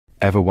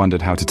Ever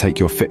wondered how to take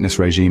your fitness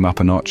regime up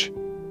a notch?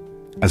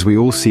 As we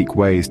all seek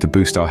ways to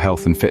boost our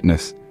health and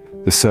fitness,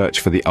 the search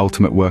for the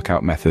ultimate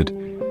workout method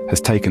has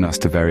taken us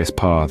to various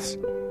paths.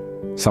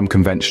 Some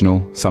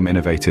conventional, some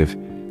innovative,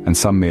 and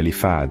some merely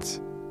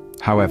fads.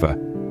 However,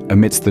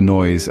 amidst the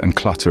noise and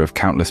clutter of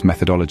countless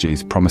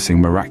methodologies promising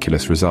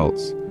miraculous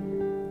results,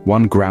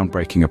 one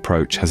groundbreaking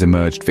approach has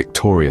emerged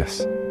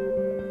victorious.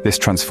 This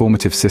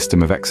transformative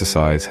system of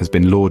exercise has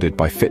been lauded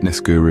by fitness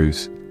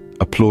gurus,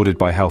 applauded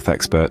by health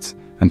experts,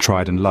 and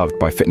tried and loved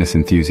by fitness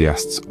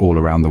enthusiasts all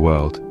around the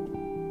world.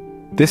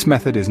 This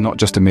method is not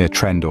just a mere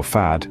trend or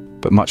fad,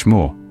 but much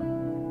more.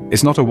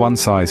 It's not a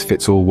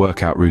one-size-fits-all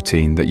workout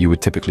routine that you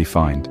would typically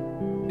find.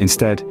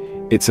 Instead,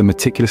 it's a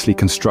meticulously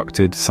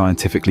constructed,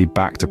 scientifically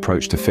backed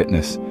approach to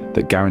fitness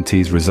that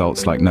guarantees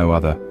results like no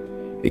other.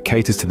 It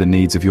caters to the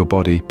needs of your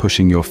body,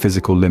 pushing your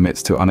physical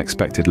limits to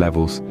unexpected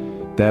levels,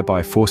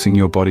 thereby forcing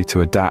your body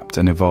to adapt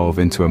and evolve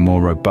into a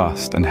more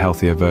robust and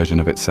healthier version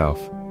of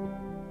itself.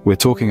 We're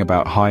talking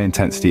about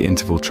high-intensity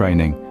interval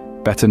training,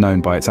 better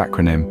known by its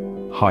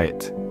acronym,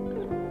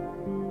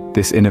 HIIT.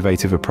 This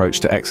innovative approach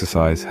to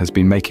exercise has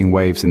been making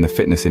waves in the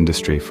fitness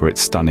industry for its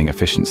stunning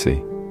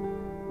efficiency.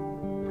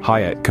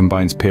 HIIT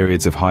combines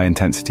periods of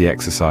high-intensity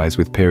exercise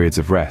with periods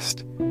of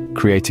rest,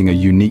 creating a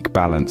unique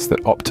balance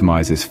that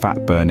optimizes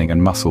fat burning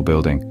and muscle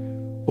building,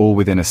 all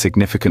within a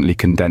significantly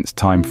condensed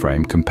time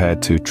frame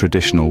compared to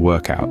traditional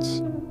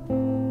workouts.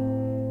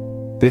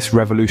 This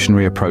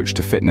revolutionary approach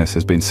to fitness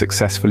has been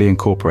successfully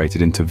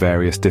incorporated into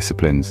various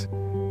disciplines,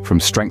 from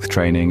strength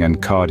training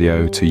and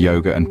cardio to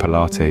yoga and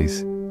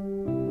Pilates.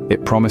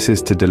 It promises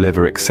to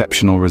deliver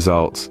exceptional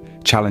results,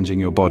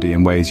 challenging your body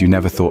in ways you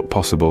never thought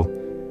possible,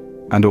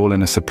 and all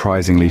in a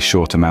surprisingly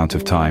short amount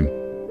of time.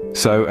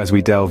 So, as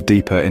we delve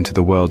deeper into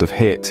the world of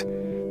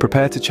HIIT,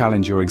 prepare to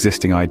challenge your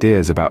existing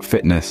ideas about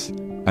fitness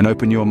and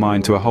open your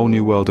mind to a whole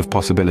new world of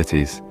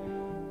possibilities.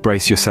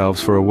 Brace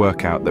yourselves for a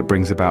workout that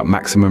brings about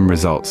maximum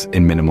results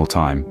in minimal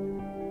time.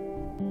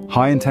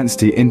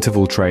 High-intensity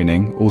interval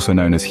training, also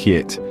known as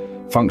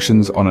HIIT,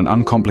 functions on an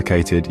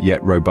uncomplicated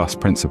yet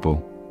robust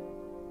principle.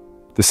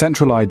 The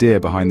central idea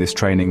behind this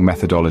training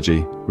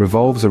methodology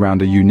revolves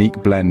around a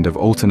unique blend of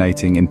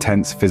alternating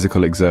intense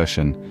physical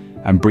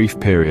exertion and brief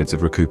periods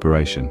of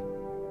recuperation.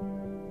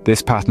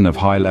 This pattern of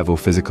high-level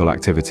physical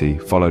activity,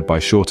 followed by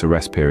shorter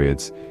rest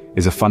periods,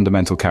 is a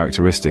fundamental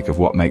characteristic of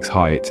what makes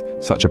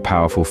HIIT such a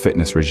powerful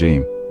fitness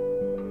regime.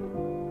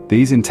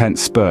 These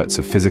intense spurts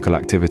of physical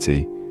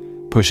activity,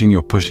 pushing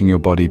your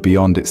body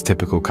beyond its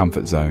typical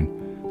comfort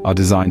zone, are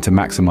designed to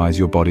maximize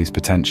your body's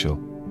potential.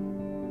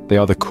 They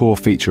are the core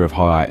feature of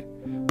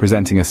HIIT,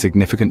 presenting a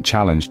significant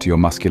challenge to your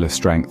muscular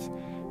strength,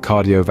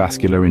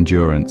 cardiovascular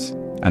endurance,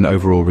 and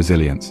overall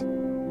resilience.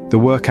 The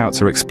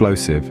workouts are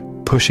explosive,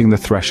 pushing the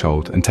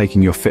threshold and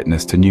taking your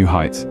fitness to new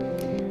heights.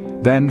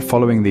 Then,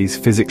 following these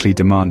physically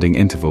demanding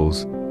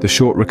intervals, the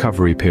short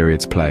recovery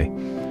periods play.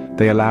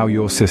 They allow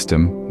your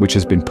system, which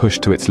has been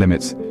pushed to its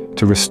limits,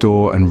 to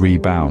restore and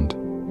rebound.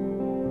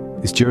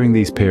 It's during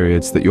these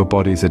periods that your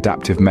body's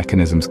adaptive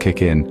mechanisms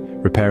kick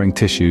in, repairing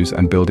tissues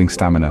and building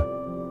stamina.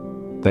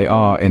 They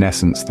are, in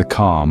essence, the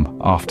calm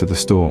after the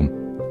storm,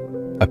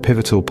 a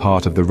pivotal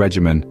part of the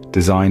regimen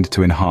designed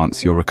to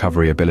enhance your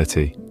recovery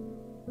ability.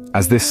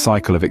 As this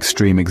cycle of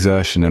extreme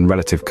exertion and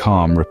relative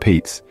calm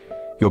repeats,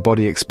 your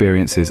body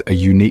experiences a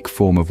unique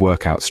form of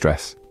workout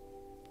stress,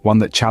 one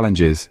that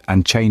challenges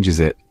and changes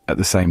it at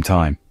the same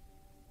time.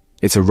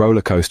 It's a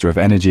roller coaster of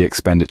energy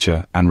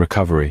expenditure and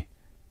recovery,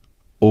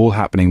 all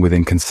happening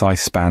within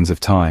concise spans of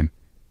time.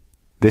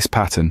 This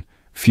pattern,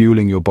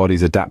 fueling your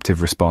body's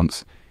adaptive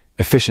response,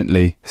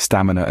 efficiently,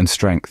 stamina and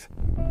strength.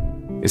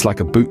 It's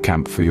like a boot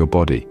camp for your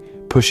body,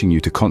 pushing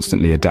you to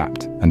constantly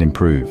adapt and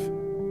improve.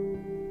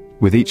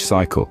 With each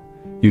cycle,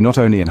 you not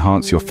only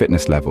enhance your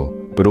fitness level,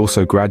 but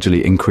also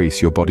gradually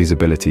increase your body's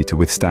ability to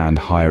withstand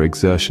higher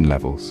exertion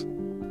levels.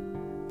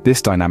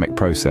 This dynamic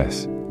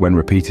process, when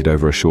repeated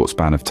over a short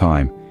span of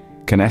time,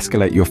 can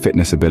escalate your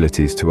fitness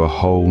abilities to a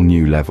whole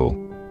new level.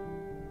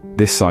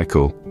 This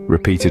cycle,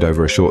 repeated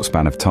over a short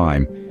span of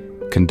time,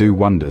 can do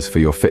wonders for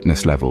your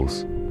fitness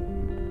levels.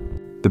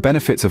 The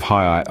benefits of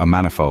HIIT are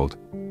manifold.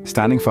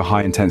 Standing for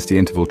high-intensity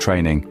interval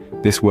training,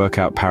 this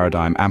workout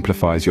paradigm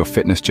amplifies your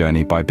fitness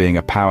journey by being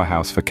a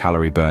powerhouse for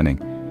calorie burning.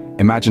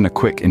 Imagine a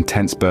quick,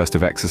 intense burst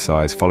of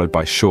exercise followed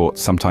by short,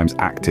 sometimes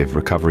active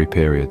recovery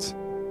periods.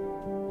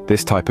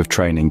 This type of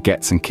training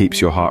gets and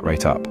keeps your heart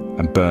rate up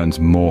and burns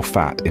more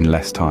fat in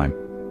less time.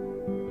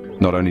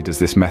 Not only does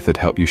this method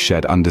help you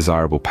shed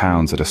undesirable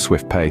pounds at a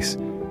swift pace,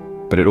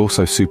 but it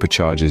also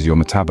supercharges your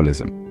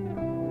metabolism.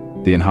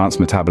 The enhanced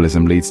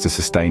metabolism leads to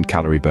sustained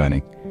calorie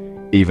burning,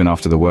 even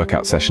after the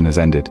workout session has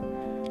ended,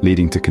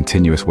 leading to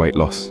continuous weight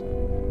loss.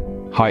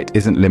 HIIT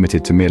isn't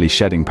limited to merely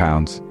shedding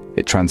pounds,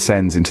 it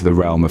transcends into the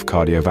realm of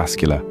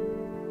cardiovascular.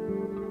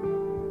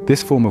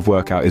 This form of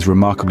workout is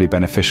remarkably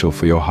beneficial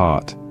for your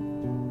heart.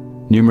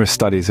 Numerous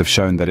studies have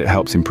shown that it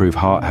helps improve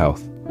heart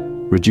health,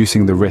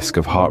 reducing the risk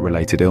of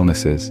heart-related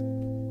illnesses.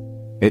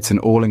 It's an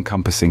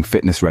all-encompassing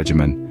fitness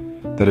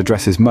regimen that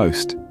addresses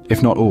most,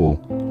 if not all,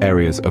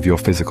 areas of your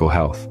physical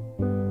health.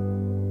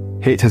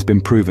 HIIT has been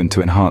proven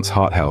to enhance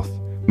heart health,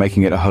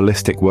 making it a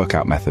holistic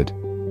workout method.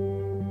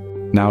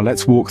 Now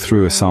let's walk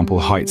through a sample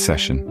HIIT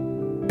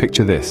session.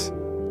 Picture this: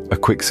 a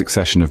quick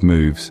succession of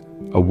moves,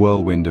 a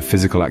whirlwind of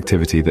physical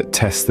activity that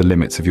tests the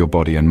limits of your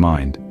body and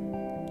mind.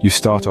 You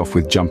start off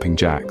with jumping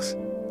jacks,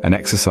 an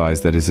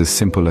exercise that is as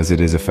simple as it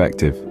is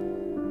effective.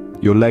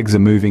 Your legs are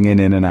moving in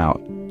and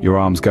out, your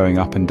arms going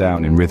up and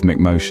down in rhythmic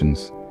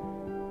motions.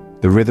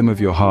 The rhythm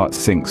of your heart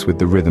syncs with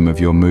the rhythm of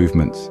your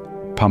movements,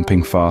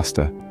 pumping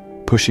faster,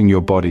 pushing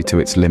your body to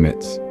its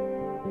limits.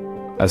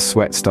 As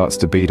sweat starts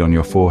to bead on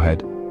your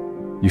forehead,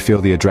 you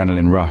feel the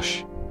adrenaline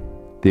rush,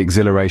 the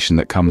exhilaration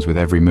that comes with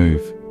every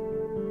move.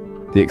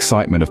 The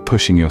excitement of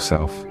pushing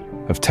yourself,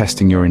 of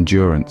testing your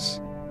endurance,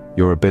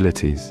 your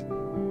abilities.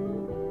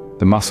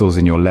 The muscles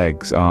in your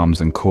legs, arms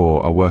and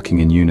core are working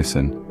in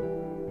unison,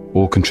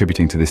 all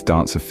contributing to this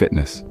dance of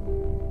fitness.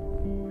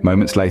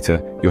 Moments later,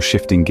 you're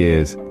shifting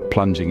gears,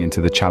 plunging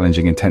into the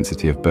challenging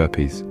intensity of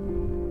burpees.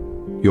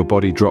 Your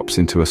body drops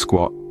into a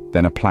squat,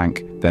 then a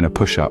plank, then a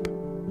push-up,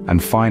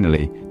 and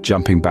finally,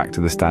 jumping back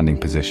to the standing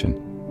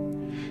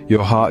position.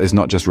 Your heart is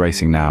not just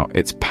racing now,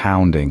 it's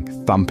pounding,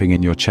 thumping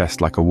in your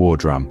chest like a war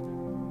drum.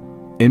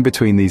 In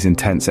between these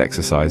intense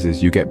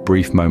exercises, you get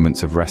brief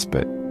moments of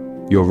respite.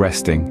 You're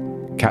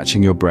resting,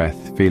 catching your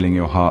breath, feeling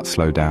your heart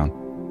slow down.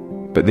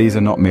 But these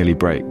are not merely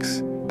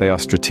breaks. They are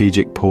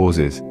strategic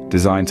pauses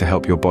designed to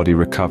help your body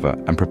recover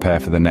and prepare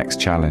for the next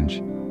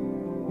challenge.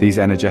 These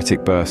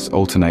energetic bursts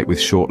alternate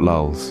with short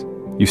lulls,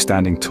 you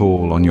standing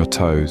tall on your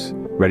toes,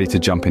 ready to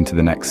jump into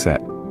the next set.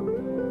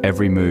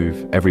 Every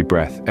move, every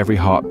breath, every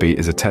heartbeat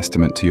is a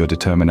testament to your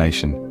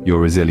determination, your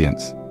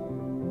resilience.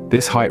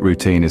 This HIIT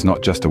routine is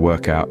not just a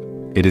workout,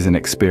 it is an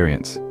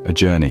experience, a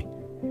journey.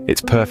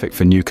 It's perfect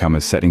for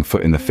newcomers setting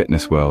foot in the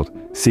fitness world,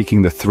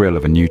 seeking the thrill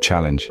of a new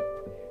challenge.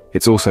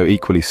 It's also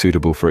equally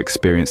suitable for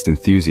experienced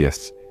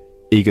enthusiasts,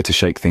 eager to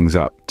shake things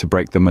up, to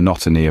break the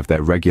monotony of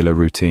their regular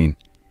routine.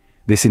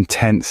 This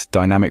intense,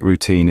 dynamic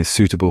routine is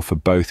suitable for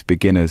both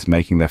beginners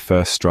making their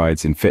first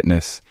strides in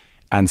fitness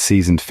and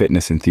seasoned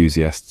fitness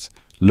enthusiasts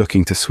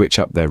looking to switch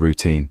up their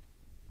routine.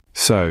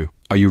 So,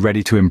 are you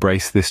ready to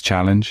embrace this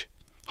challenge?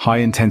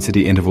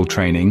 High-intensity interval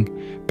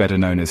training, better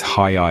known as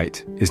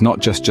HIIT, is not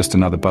just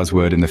another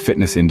buzzword in the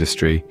fitness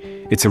industry.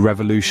 It's a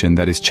revolution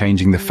that is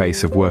changing the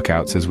face of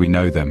workouts as we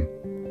know them.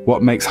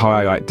 What makes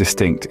HIIT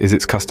distinct is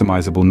its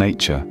customizable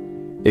nature.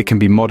 It can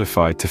be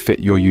modified to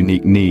fit your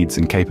unique needs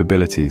and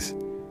capabilities,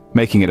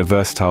 making it a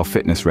versatile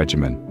fitness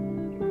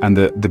regimen. And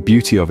the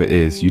beauty of it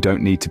is you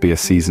don't need to be a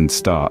seasoned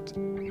start.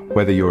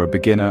 Whether you're a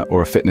beginner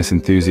or a fitness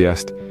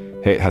enthusiast,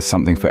 HIIT has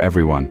something for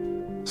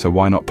everyone. So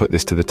why not put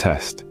this to the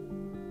test?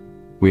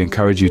 We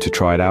encourage you to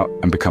try it out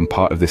and become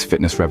part of this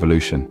fitness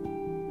revolution.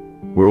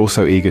 We're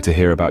also eager to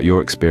hear about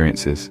your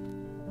experiences.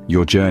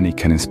 Your journey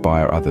can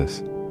inspire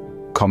others.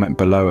 Comment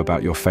below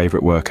about your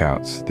favorite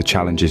workouts, the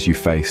challenges you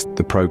faced,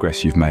 the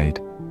progress you've made.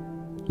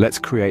 Let's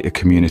create a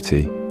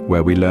community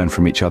where we learn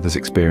from each other's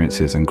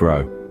experiences and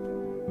grow.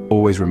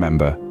 Always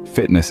remember,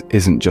 fitness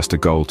isn't just a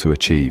goal to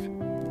achieve.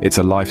 It's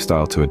a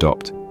lifestyle to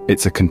adopt.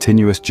 It's a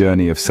continuous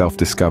journey of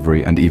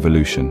self-discovery and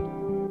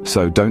evolution.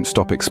 So don't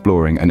stop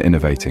exploring and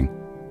innovating.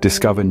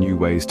 Discover new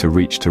ways to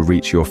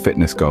reach your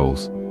fitness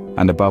goals.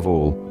 And above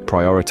all,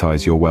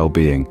 prioritize your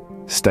well-being.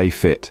 Stay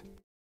fit,